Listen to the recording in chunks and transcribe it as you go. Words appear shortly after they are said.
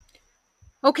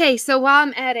Okay, so while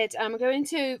I'm at it, I'm going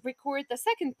to record the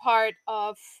second part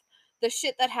of the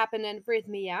shit that happened in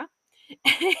Rhythmia.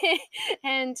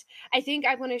 And I think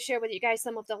I want to share with you guys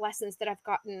some of the lessons that I've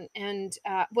gotten and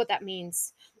what that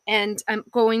means. And I'm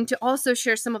going to also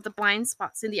share some of the blind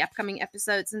spots in the upcoming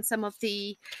episodes and some of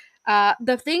the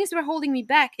things that are holding me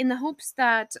back, in the hopes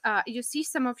that you see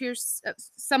some of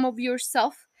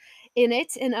yourself in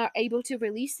it and are able to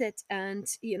release it, and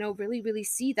really really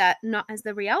see that not as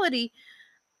the reality,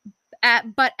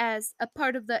 but as a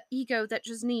part of the ego that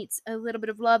just needs a little bit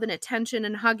of love and attention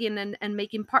and hugging and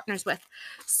making partners with.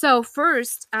 So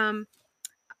first,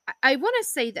 I want to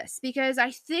say this because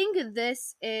I think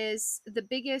this is the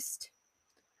biggest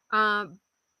um,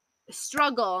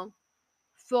 struggle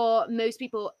for most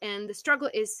people, and the struggle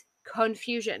is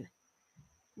confusion.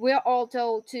 We're all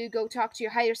told to go talk to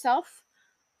your higher self,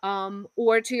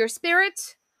 or to your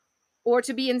spirit, or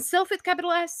to be in self with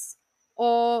capital S,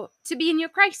 or to be in your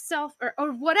Christ self,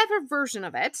 or whatever version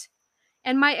of it.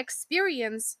 And my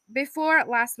experience before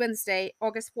last Wednesday,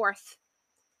 August 4th,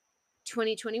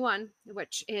 2021,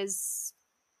 which is,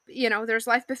 there's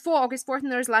life before August 4th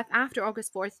and there's life after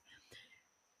August 4th.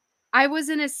 I was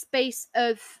in a space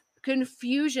of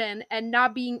confusion and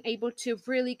not being able to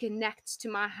really connect to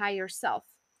my higher self.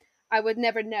 I would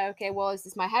never know, okay, well, is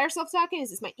this my higher self talking? Is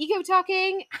this my ego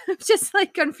talking? I'm just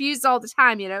like confused all the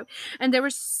time. And there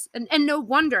was, and no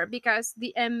wonder, because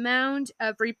the amount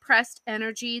of repressed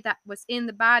energy that was in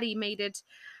the body made it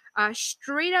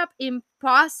straight up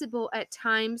impossible at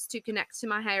times to connect to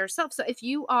my higher self. So if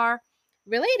you are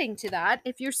relating to that,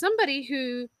 if you're somebody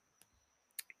who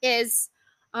is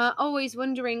always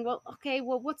wondering, well, okay,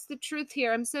 well, what's the truth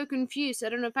here? I'm so confused. I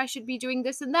don't know if I should be doing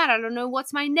this and that. I don't know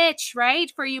what's my niche,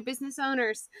 right? For you business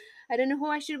owners, I don't know who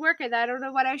I should work with. I don't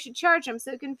know what I should charge. I'm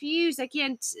so confused. I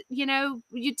can't,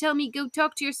 you tell me go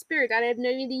talk to your spirit. I have no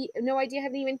idea. I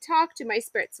haven't even talked to my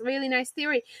spirit. It's a really nice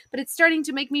theory, but it's starting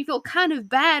to make me feel kind of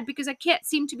bad because I can't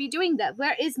seem to be doing that.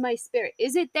 Where is my spirit?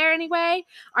 Is it there anyway?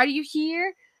 Are you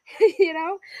here? you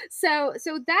know? So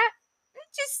that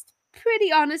just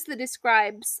pretty honestly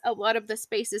describes a lot of the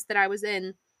spaces that I was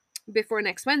in before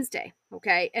next Wednesday.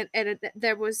 Okay, and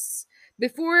there was,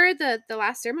 before the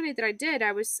last ceremony that I did,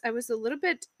 I was a little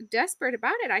bit desperate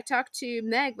about it. I talked to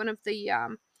Meg, one of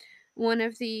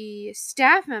the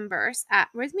staff members at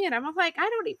with me, and I'm like, I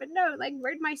don't even know, like,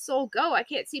 where'd my soul go? I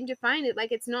can't seem to find it.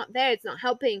 Like, it's not there. It's not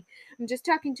helping. I'm just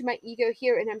talking to my ego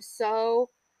here, and I'm so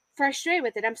frustrated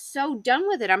with it. I'm so done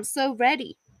with it. I'm so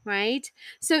ready, right?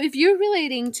 So if you're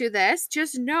relating to this,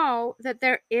 just know that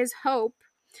there is hope,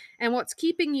 and what's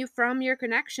keeping you from your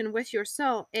connection with your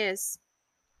soul is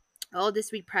all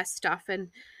this repressed stuff,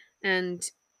 and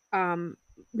um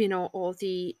all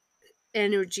the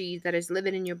energy that is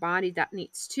living in your body that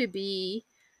needs to be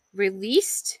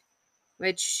released,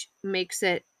 which makes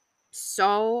it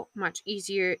so much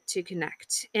easier to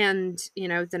connect. And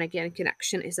then again,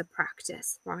 connection is a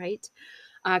practice, right?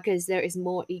 Because there is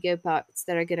more ego parts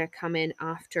that are going to come in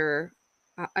after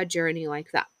a journey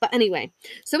like that. But anyway,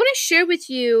 so I want to share with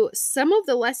you some of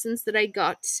the lessons that I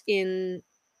got in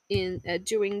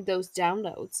during those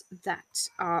downloads that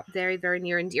are very very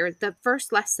near and dear. The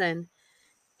first lesson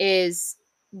is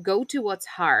go to what's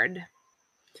hard.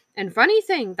 And funny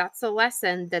thing, that's a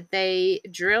lesson that they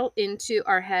drill into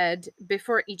our head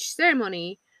before each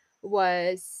ceremony,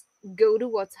 was go to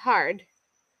what's hard.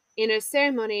 In a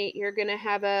ceremony, you're going to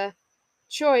have a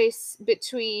choice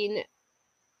between,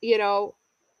 you know,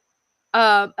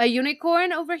 a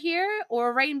unicorn over here,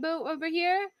 or a rainbow over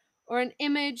here, or an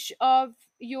image of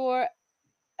your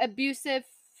abusive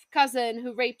cousin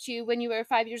who raped you when you were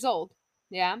 5 years old.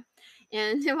 Yeah.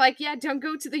 And they're like, yeah, don't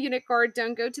go to the unicorn,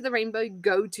 don't go to the rainbow,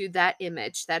 go to that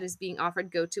image that is being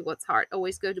offered. Go to what's hard.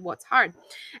 Always go to what's hard.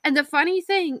 And the funny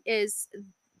thing is,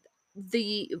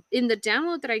 the in the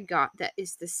download that I got, that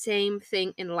is the same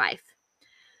thing in life.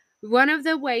 One of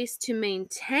the ways to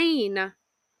maintain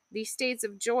these states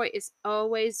of joy is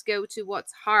always go to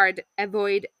what's hard,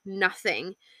 avoid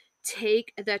nothing.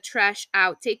 Take the trash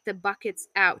out, take the buckets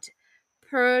out,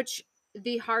 purge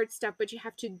the hard stuff, but you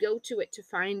have to go to it to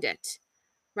find it,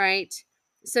 right?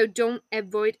 So don't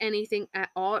avoid anything at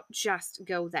all, just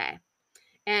go there.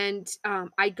 And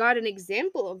I got an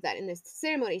example of that in this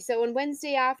ceremony. So on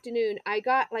Wednesday afternoon, I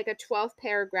got like a 12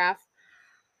 paragraph,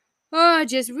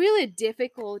 just really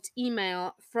difficult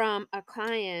email from a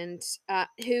client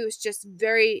who's just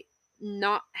very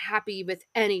not happy with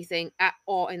anything at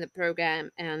all in the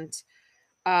program, and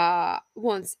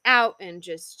wants out, and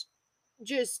just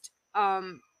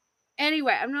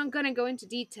Anyway, I'm not gonna go into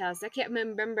details. I can't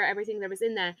remember everything that was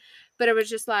in there, but it was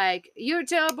just like, you're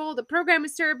terrible, the program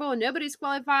is terrible, nobody's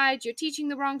qualified, you're teaching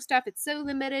the wrong stuff, it's so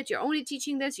limited, you're only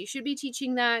teaching this, you should be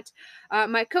teaching that.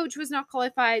 My coach was not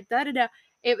qualified, da da da.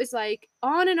 It was like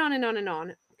on and on and on and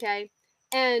on. Okay.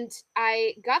 And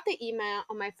I got the email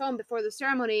on my phone before the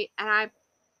ceremony, and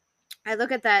I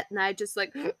look at that and I just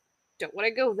like, don't want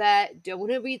to go there. Don't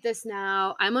want to read this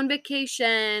now. I'm on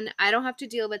vacation. I don't have to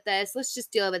deal with this. Let's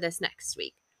just deal with this next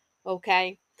week.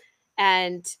 Okay.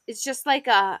 And it's just like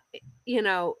you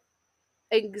know,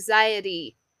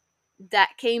 anxiety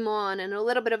that came on, and a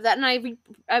little bit of that. And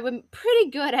I'm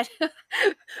pretty good at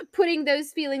putting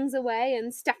those feelings away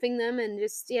and stuffing them and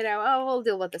just, oh, we'll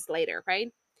deal with this later.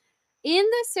 Right. In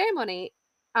the ceremony,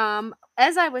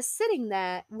 as I was sitting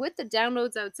there with the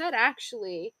downloads outside,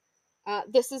 actually,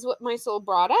 this is what my soul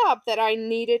brought up that I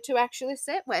needed to actually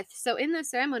sit with. So in the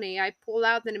ceremony, I pulled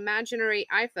out an imaginary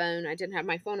iPhone. I didn't have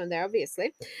my phone on there,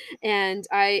 obviously. And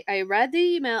I read the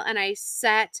email and I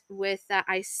sat with that.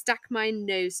 I stuck my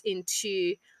nose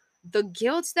into the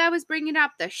guilt that was bringing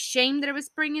up, the shame that it was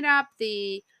bringing up,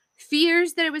 the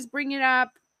fears that it was bringing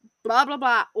up, blah, blah,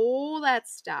 blah, all that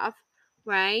stuff,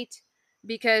 right?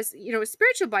 Because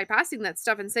spiritual bypassing that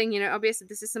stuff and saying, obviously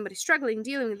this is somebody struggling,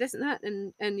 dealing with this and that,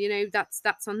 and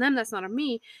that's on them, that's not on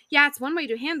me. Yeah, it's one way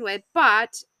to handle it,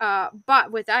 but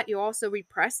with that, you're also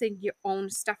repressing your own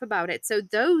stuff about it. So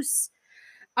those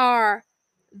are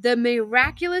the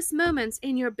miraculous moments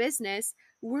in your business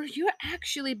where you're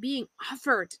actually being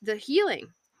offered the healing,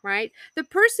 right? The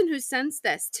person who sends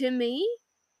this to me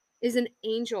is an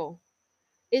angel,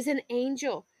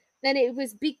 and it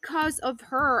was because of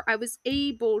her I was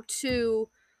able to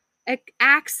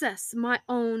access my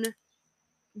own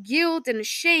guilt and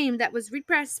shame that was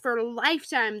repressed for a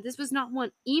lifetime. This was not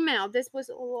one email. This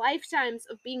was lifetimes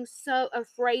of being so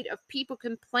afraid of people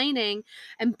complaining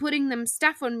and putting them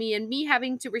stuff on me, and me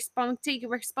having to take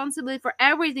responsibility for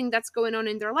everything that's going on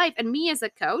in their life. And me as a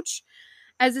coach,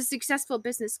 as a successful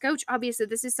business coach, obviously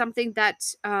this is something that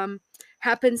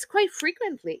happens quite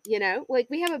frequently. Like,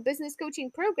 we have a business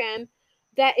coaching program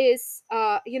that is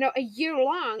a year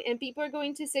long, and people are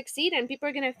going to succeed and people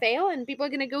are going to fail and people are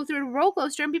going to go through a roller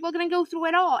coaster and people are going to go through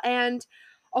it all. And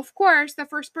of course, the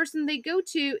first person they go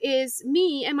to is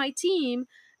me and my team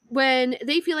when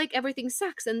they feel like everything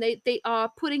sucks, and they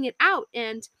are putting it out,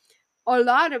 and a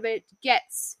lot of it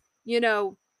gets,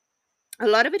 a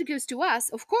lot of it goes to us.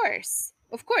 Of course,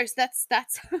 that's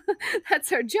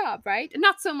that's our job, right?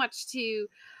 Not so much to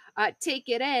take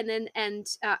it in and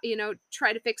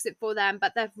try to fix it for them,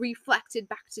 but that reflected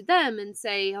back to them and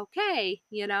say, okay,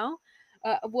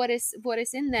 what is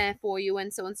in there for you,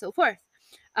 and so on and so forth.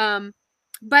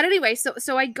 But anyway,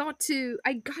 so I got to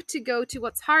go to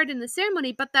what's hard in the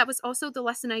ceremony, but that was also the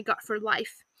lesson I got for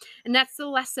life. And that's the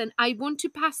lesson I want to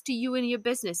pass to you in your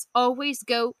business. Always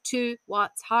go to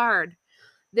what's hard.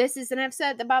 This is, and I've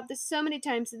said about this so many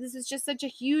times, this is just such a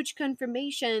huge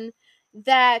confirmation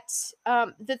that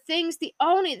the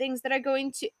only things that are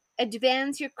going to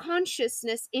advance your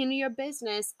consciousness in your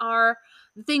business are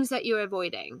the things that you're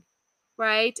avoiding,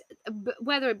 right?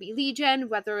 Whether it be lead gen,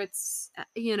 whether it's,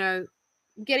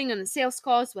 getting on the sales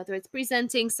calls, whether it's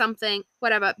presenting something,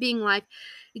 whatever, being live,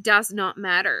 it does not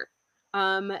matter.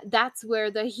 That's where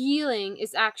the healing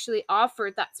is actually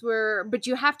offered. But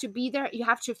you have to be there, you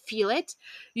have to feel it,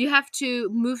 you have to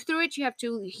move through it, you have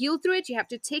to heal through it, you have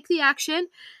to take the action.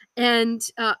 And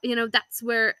that's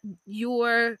where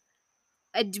your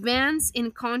advance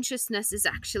in consciousness is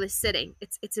actually sitting.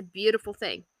 It's a beautiful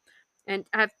thing. And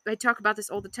I talk about this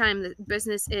all the time, that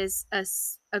business is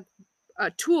a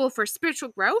tool for spiritual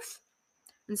growth,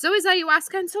 and so is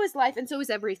ayahuasca, and so is life, and so is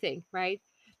everything, right?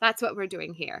 That's what we're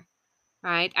doing here,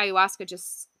 right? Ayahuasca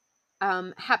just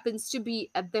happens to be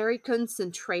a very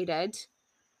concentrated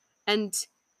and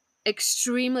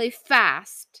extremely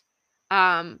fast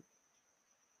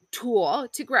tool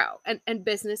to grow, and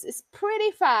business is pretty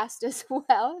fast as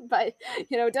well, but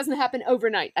it doesn't happen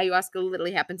overnight. Ayahuasca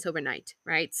literally happens overnight,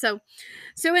 right? So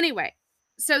anyway,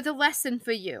 so the lesson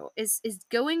for you is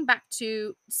going back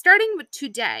to starting with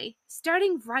today,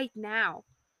 starting right now.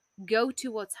 Go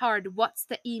to what's hard. What's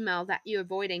the email that you're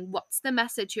avoiding? What's the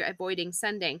message you're avoiding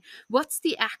sending? What's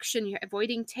the action you're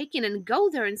avoiding taking? And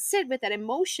go there and sit with that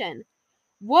emotion.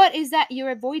 What is that you're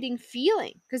avoiding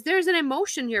feeling? Because there's an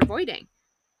emotion you're avoiding,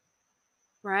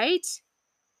 right?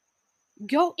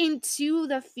 Go into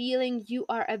the feeling you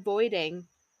are avoiding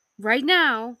right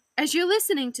now as you're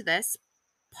listening to this.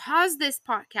 Pause this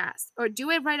podcast or do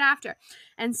it right after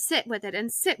and sit with it and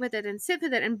sit with it and sit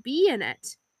with it and be in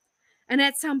it. And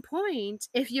at some point,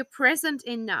 if you're present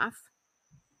enough,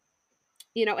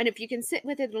 And if you can sit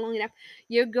with it long enough,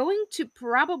 you're going to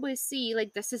probably see,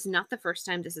 like, this is not the first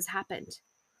time this has happened.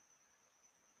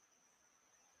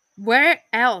 Where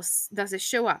else does it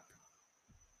show up?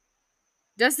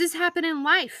 Does this happen in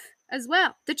life as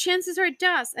well? The chances are it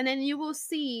does. And then you will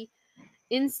see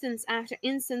instance after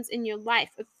instance in your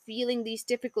life of feeling these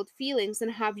difficult feelings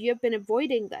and have you been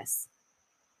avoiding this,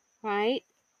 right?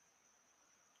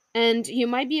 And you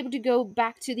might be able to go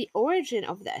back to the origin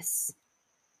of this.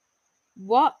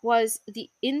 What was the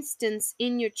instance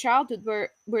in your childhood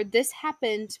where this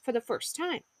happened for the first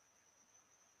time?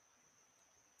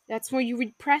 That's where you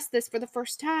repressed this for the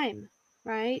first time,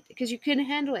 right? Because you couldn't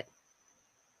handle it.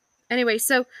 Anyway,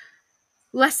 so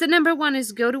lesson number 1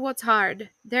 is go to what's hard.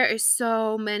 There is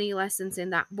so many lessons in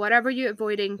that. Whatever you're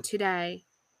avoiding today,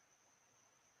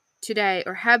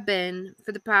 or have been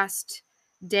for the past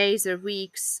days or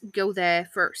weeks, go there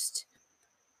first.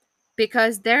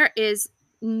 Because there is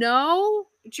no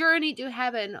journey to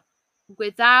heaven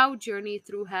without journey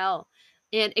through hell.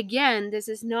 And again, this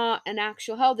is not an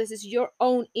actual hell. This is your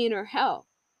own inner hell.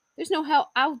 There's no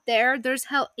hell out there. There's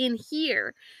hell in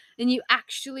here. And you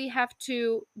actually have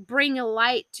to bring a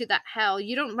light to that hell.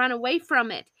 You don't run away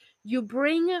from it. You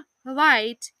bring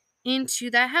light into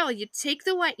that hell. You take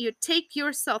the light, you take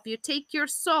yourself, you take your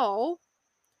soul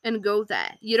and go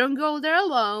there. You don't go there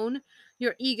alone,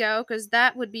 your ego, because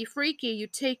that would be freaky. You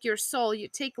take your soul, you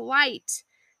take light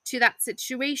to that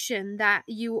situation that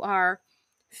you are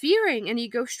fearing, and you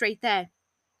go straight there.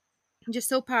 Just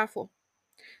so powerful.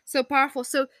 So powerful.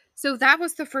 So that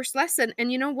was the first lesson.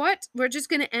 And you know what? We're just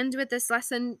going to end with this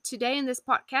lesson today in this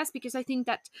podcast because I think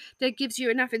that gives you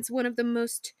enough. It's one of the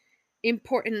most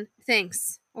important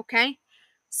things. Okay?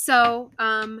 So,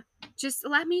 just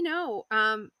let me know.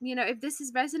 If this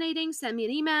is resonating, send me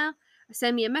an email,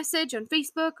 send me a message on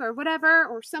Facebook or whatever,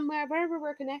 or somewhere, wherever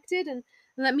we're connected, and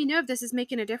let me know if this is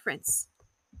making a difference.